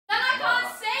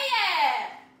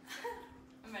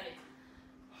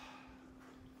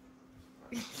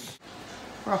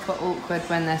Proper awkward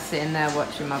when they're sitting there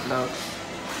watching my vlogs.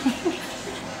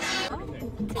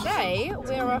 Today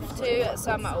we're off to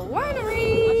some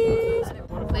wineries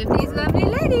with these lovely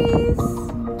ladies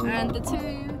and the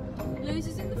two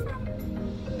losers in the front.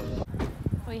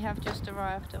 We have just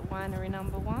arrived at winery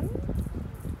number 1.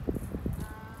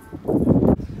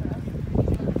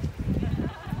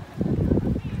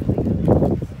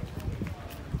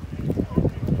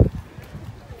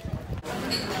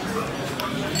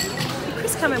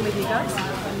 Chris coming with you guys?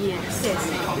 Yes.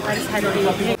 Yes. I just had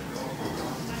the...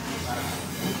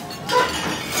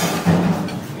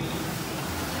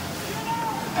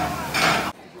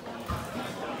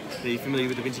 Are you familiar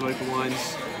with the vintage local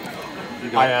wines?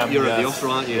 I am. You're yes. at the Oscar,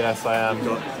 aren't you? Yes, I am. You've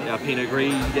got Pinot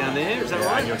Gris down there, is that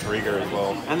right? And your Trigger as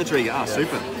well. And the Trigger,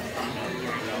 super.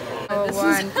 I'm a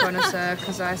wine connoisseur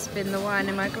because I spin the wine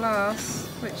in my glass,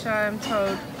 which I am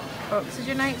told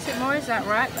oxygenates it more. Is that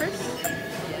right, Chris?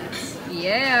 Yes.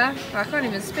 Yeah, I can't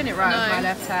even spin it right with my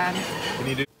left hand. Can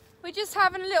you do? We're just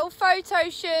having a little photo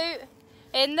shoot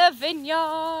in the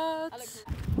vineyards.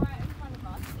 Right in front of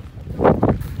us.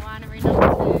 Winery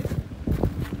number 2.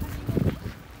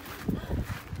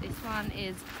 This one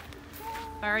is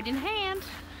bird in hand.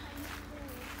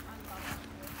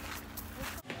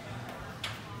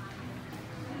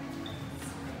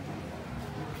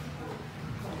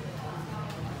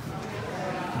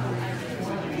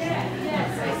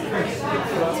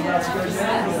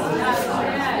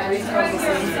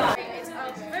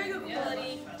 It's very good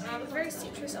quality, very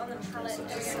citrus on the palate,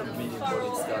 just some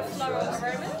floral aromas.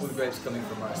 All the grapes coming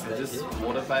from us, they're just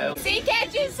water veil. See,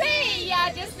 can't you see?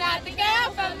 You're just not the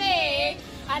girl for me.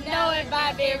 I know it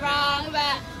might be wrong,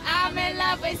 but I'm in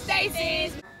love with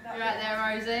Stacey's. You right there,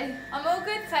 Rosie? I'm all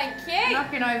good, thank you.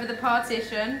 Knocking over the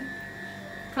partition.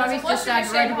 Chloe's There's a just had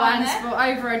washing red machine wine behind spot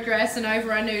over her dress and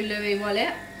over her new Louis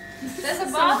wallet. There's a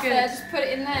So bath good. there, just put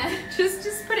it in there.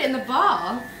 Just put it in the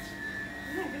bath.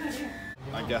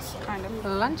 I guess so. Kind of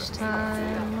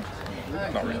lunchtime.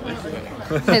 Not really.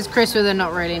 There's Chris with a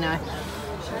not really no.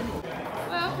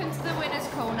 Welcome to the winner's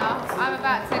corner. I'm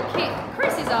about to kick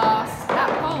Chris's ass at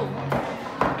pool.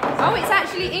 Oh, it's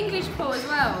actually English pool as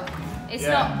well. It's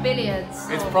not billiards.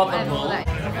 It's or proper whatever pool. that-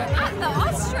 At the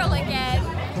Austral again.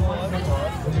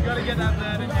 You gotta get that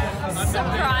man again.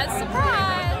 Surprise,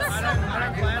 surprise.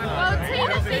 Well,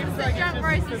 Tina thinks that Drunk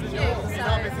Rose is cute, so...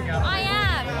 I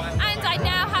am. And I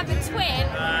now have a twin,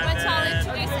 which I'll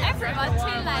introduce everyone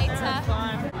to later.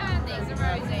 And these are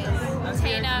Roses.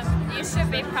 Tina, you should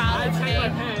be proud of me.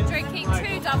 Drinking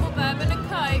 2 double bourbon and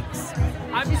cokes.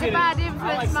 She's a bad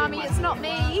influence, Mummy, it's not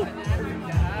me.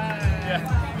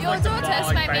 Your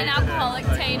daughter's made me an alcoholic,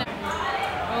 Tina.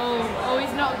 Oh,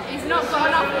 he's not got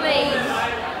enough lead.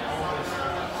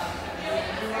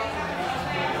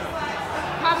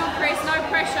 Come on, Chris, no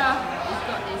pressure. He's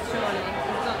got this, surely.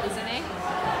 He's got this, isn't he?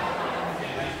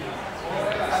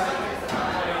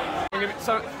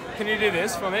 So, can you do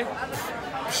this for me?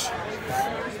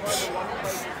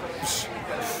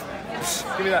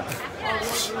 Give me that.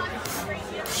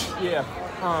 Yeah.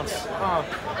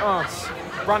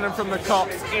 Running from the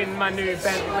cops in my new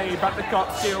Bentley, but the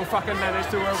cops still fucking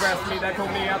managed to arrest me. They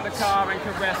pulled me out the car and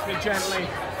caressed me gently.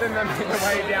 Then they made their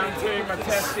way down to my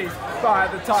testes. By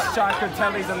the touch I could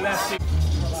tell he's a lefty.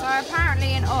 So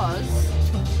apparently in Oz,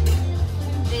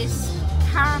 this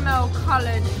caramel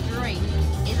coloured drink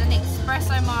is an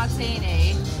espresso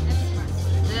martini.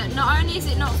 Not only is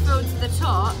it not filled to the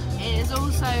top, it is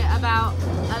also about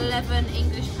 11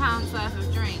 English pounds worth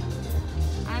of drink.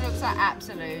 And it looks like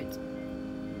absolute.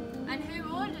 And who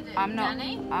ordered it, I'm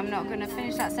Danny? not going to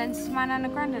finish that sentence, my Nana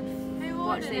Grandad. Who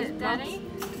Watch ordered these it, vlogs. Danny?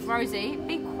 Rosie,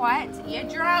 be quiet, you're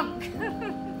drunk.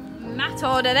 Matt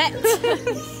ordered it.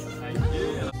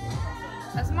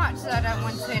 As much as I don't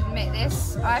want to admit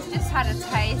this, I've just had a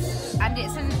taste and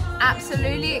it's an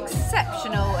absolutely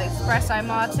exceptional espresso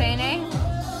martini.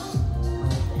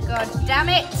 God damn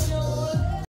it!